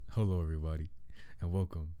Hello, everybody, and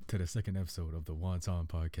welcome to the second episode of the Wonton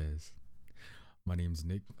Podcast. My name's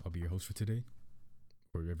Nick. I'll be your host for today,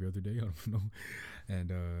 or every other day. I don't know. And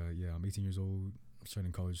yeah, I'm 18 years old.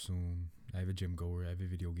 Starting college soon. I have a gym goer. I have a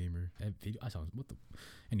video gamer. I sound what the.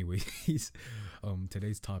 Anyways,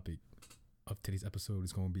 today's topic of today's episode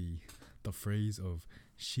is going to be the phrase of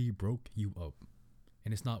 "she broke you up,"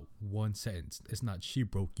 and it's not one sentence. It's not "she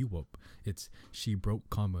broke you up." It's "she broke,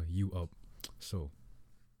 comma you up." So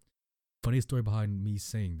funny story behind me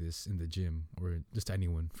saying this in the gym or just to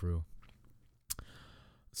anyone for real.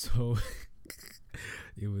 So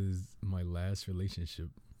it was my last relationship.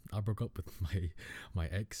 I broke up with my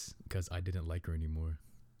ex because I didn't like her anymore.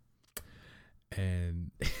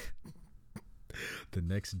 And the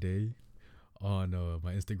next day on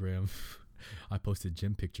my Instagram, I posted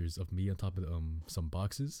gym pictures of me on top of some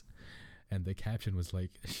boxes, and the caption was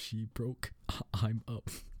like, "She broke, I'm up."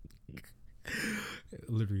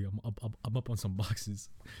 Literally, I'm up on some boxes,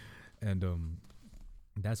 and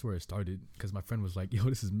that's where it started. Because my friend was like, "Yo,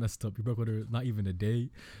 this is messed up. You broke with her not even a day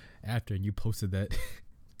after, and you posted that."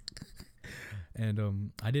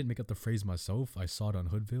 And I didn't make up the phrase myself. I saw it on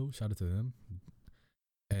Hoodville. Shout out to them.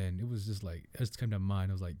 And it was just like it just came to mind.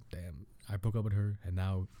 I was like, "Damn, I broke up with her, and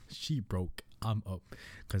now she broke. I'm up."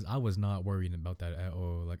 Because I was not worrying about that at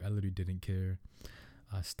all. Like I literally didn't care.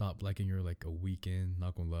 I stopped liking her like a weekend.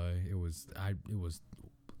 Not gonna lie,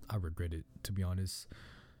 I regret it, to be honest.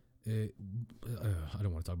 It I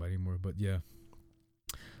don't want to talk about it anymore. But yeah,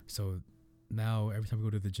 so now every time we go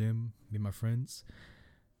to the gym, me and my friends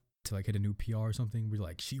to like hit a new PR or something, we're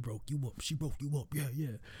like, "She broke you up. She broke you up. Yeah,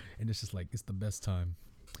 yeah," and it's just like it's the best time.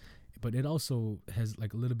 But it also has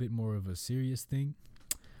like a little bit more of a serious thing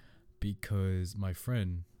because my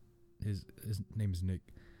friend, his name is Nick,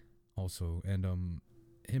 also, and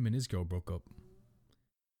him and his girl broke up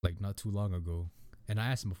like not too long ago, and I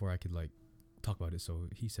asked him before I could like talk about it, so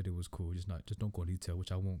he said it was cool, just don't go into detail,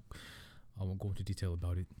 which I won't go into detail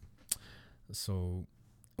about it. So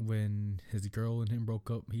when his girl and him broke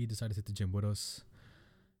up, he decided to hit the gym with us,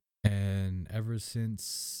 and ever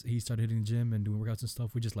since he started hitting the gym and doing workouts and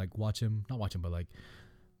stuff, we just like not watch him, but like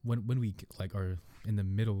when we like are in the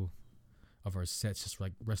middle of our sets, just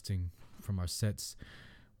like resting from our sets,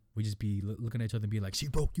 we just be looking at each other and be like, "She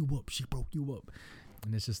broke you up. She broke you up."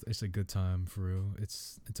 And it's a good time for real.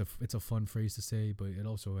 It's a fun phrase to say, but it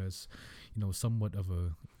also has, somewhat of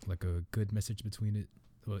a like a good message between it,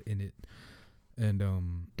 in it, and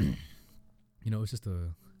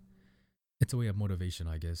it's a way of motivation,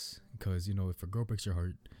 I guess, because if a girl breaks your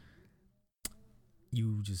heart,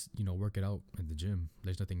 you just work it out in the gym.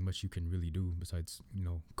 There's nothing much you can really do besides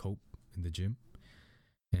cope in the gym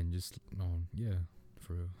and just yeah,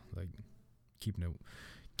 for real, like keeping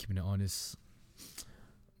it honest.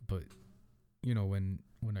 But when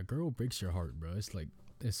a girl breaks your heart, bro, it's like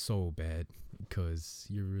it's so bad because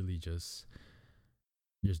you're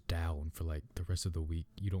just down for like the rest of the week.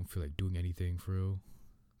 You don't feel like doing anything for real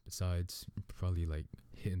besides probably like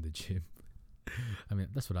hitting the gym. I mean,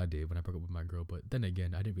 that's what I did when I broke up with my girl, but then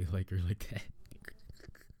again, I didn't really like her like that.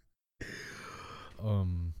 Well,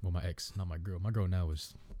 my ex, not my girl. My girl now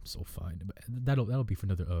is so fine, but that'll be for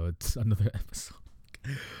another another episode.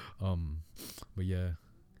 um but yeah,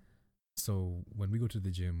 so when we go to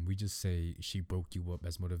the gym, we just say "she broke you up"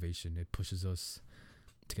 as motivation. It pushes us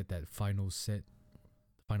to get that final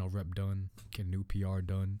rep done, get a new PR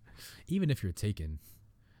done. Even if you're taken,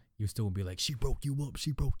 you still will be like, "She broke you up.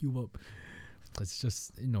 She broke you up." It's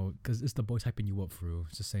just because it's the boys hyping you up for real.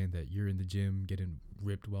 It's just saying that you're in the gym getting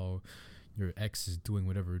ripped while your ex is doing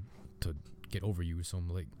whatever to get over you. So I'm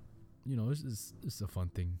like, it's a fun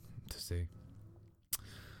thing to say.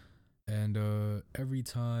 And every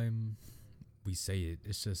time we say it,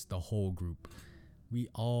 it's just the whole group.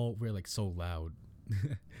 We're like so loud.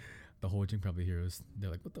 The whole gym probably hear us. They're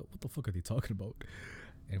like, what the fuck are they talking about?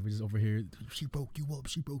 And we just over here, "She broke you up.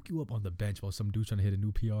 She broke you up" on the bench while some dude trying to hit a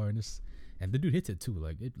new PR, and the dude hits it too.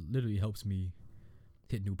 Like it literally helps me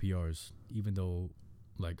hit new PRs, even though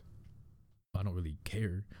like I don't really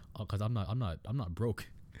care because I'm not broke.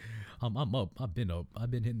 I'm up. I've been up.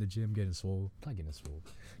 I've been hitting the gym, getting swole. Not getting swole,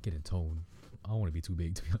 getting toned. I don't want to be too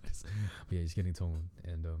big, to be honest. But yeah, just getting toned,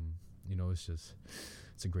 and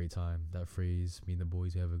it's a great time. That phrase, "me and the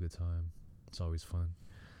boys, we have a good time." It's always fun.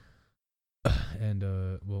 And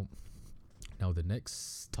well, now the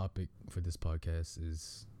next topic for this podcast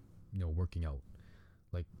is, working out.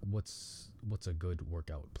 Like, what's a good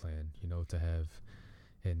workout plan? To have,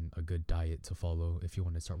 and a good diet to follow if you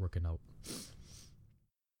want to start working out.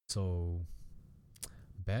 So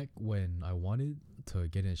back when I wanted to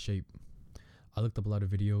get in shape, I looked up a lot of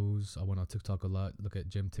videos. I went on TikTok a lot, look at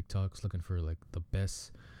gym TikToks, looking for like the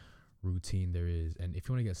best routine there is. And if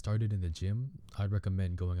you want to get started in the gym, I'd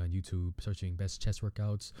recommend going on YouTube, searching best chest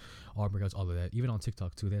workouts, arm workouts, all of that. Even on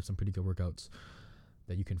TikTok too, they have some pretty good workouts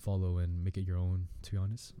that you can follow and make it your own, to be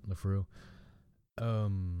honest. Like, for real.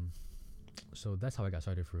 So that's how I got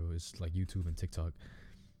started, for real. It's like YouTube and TikTok.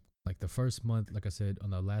 Like the first month, like I said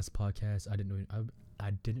on the last podcast, I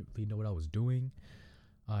didn't really know what I was doing.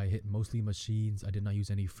 I hit mostly machines. I did not use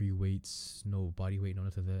any free weights, no body weight, none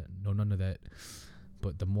of that. No, none of that.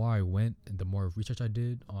 But the more I went and the more research I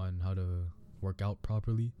did on how to work out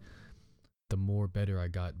properly, the more better I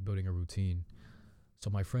got building a routine. So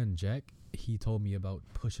my friend Jack, he told me about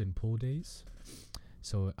push and pull days.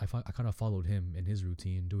 So I kind of followed him in his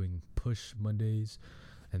routine, doing push Mondays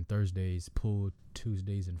and Thursdays, pull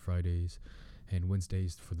Tuesdays and Fridays, and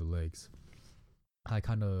Wednesdays for the legs. I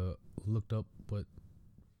kind of looked up what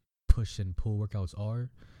push and pull workouts are,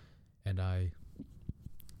 and I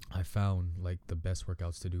found like the best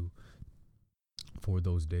workouts to do for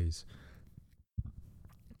those days.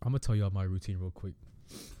 I'm gonna tell y'all my routine real quick.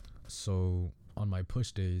 So on my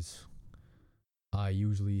push days, I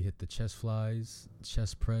usually hit the chest flies,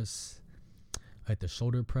 chest press, I hit the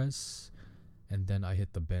shoulder press, and then I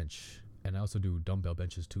hit the bench. And I also do dumbbell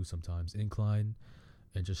benches too sometimes, incline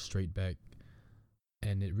and just straight back.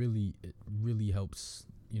 And it really helps,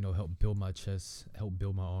 help build my chest, help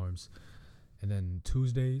build my arms. And then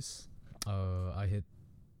Tuesdays, I hit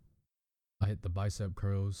the bicep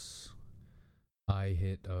curls. I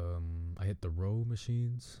hit the row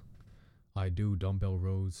machines. I do dumbbell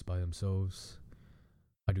rows by themselves.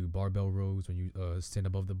 I do barbell rows when you stand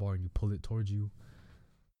above the bar and you pull it towards you.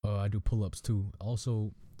 I do pull-ups too.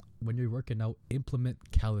 Also, when you're working out,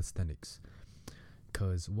 implement calisthenics.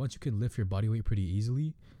 Because once you can lift your body weight pretty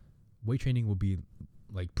easily, weight training will be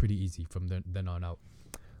like pretty easy from then on out.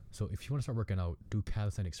 So if you want to start working out, do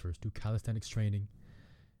calisthenics first. Do calisthenics training,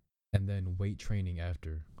 and then weight training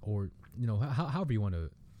after. Or however you want to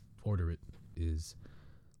order it is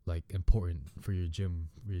like important for your gym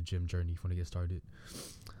journey if you want to get started.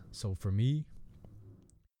 So for me,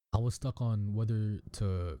 I was stuck on whether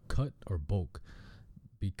to cut or bulk,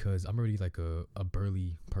 because I'm already like a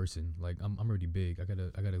burly person. Like I'm already big. I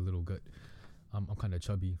got a little gut. I'm kind of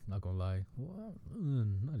chubby, not gonna lie. Well,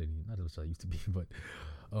 not as I used to be, but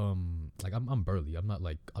like I'm burly. I'm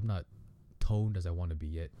not toned as I want to be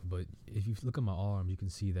yet. But if you look at my arms, you can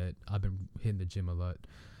see that I've been hitting the gym a lot.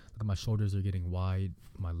 Look at my shoulders are getting wide,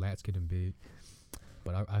 my lats getting big.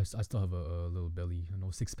 But I still have a little belly.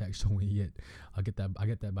 No six pack showing yet. I get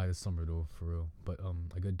that by the summer though, for real. But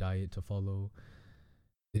a good diet to follow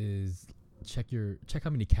is check how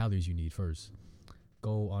many calories you need first.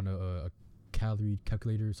 Go on a calorie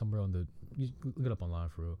calculator somewhere you look it up online,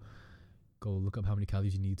 for real. Go look up how many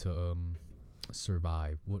calories you need to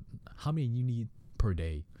survive. How many you need per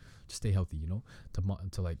day to stay healthy,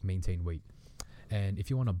 to like maintain weight. And if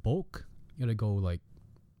you want to bulk, you gotta go like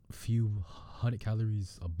few 100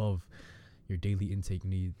 calories above your daily intake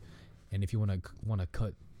need. And if you want to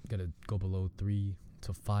cut, you gotta go below 300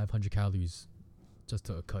 to 500 calories just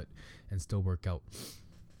to cut and still work out.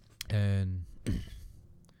 And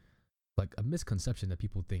like a misconception that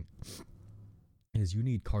people think is you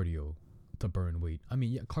need cardio to burn weight. I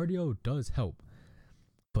mean, yeah, cardio does help,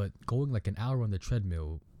 but going like an hour on the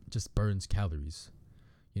treadmill just burns calories,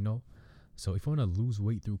 So if you want to lose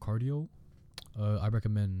weight through cardio, I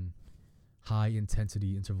recommend high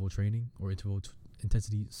intensity interval training, or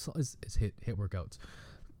intensity is hit workouts,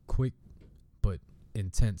 quick but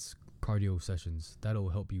intense cardio sessions. That'll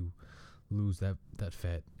help you lose that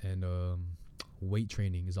fat. And weight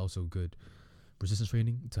training is also good, resistance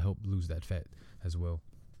training, to help lose that fat as well.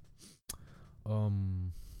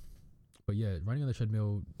 But yeah, running on the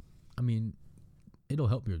treadmill, I mean, it'll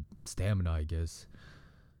help your stamina, I guess,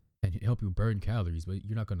 and help you burn calories, but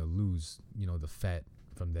you're not gonna lose the fat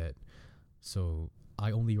from that. So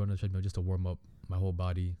I only run on the treadmill just to warm up my whole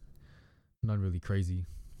body. Not really crazy,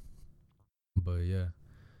 but yeah.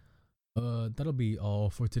 That'll be all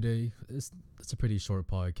for today. It's a pretty short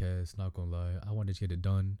podcast, not gonna lie. I wanted to get it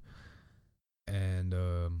done, and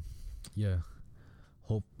yeah.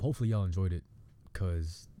 Hopefully y'all enjoyed it,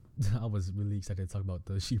 cause I was really excited to talk about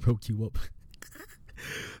the "she broke you up,"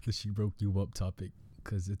 the "she broke you up" topic,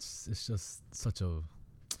 cause it's just such a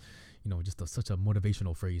such a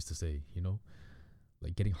motivational phrase to say,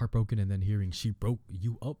 like getting heartbroken and then hearing "she broke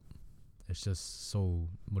you up." It's just so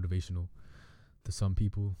motivational to some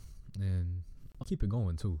people, and I'll keep it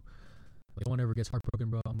going too. Like, if no one ever gets heartbroken,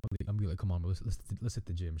 bro, I'm gonna be like, come on, bro, let's hit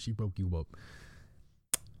the gym. She broke you up.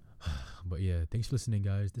 But yeah, thanks for listening,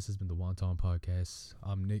 guys. This has been the Wonton Podcast.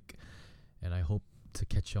 I'm Nick, and I hope to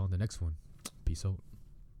catch you on the next one. Peace out.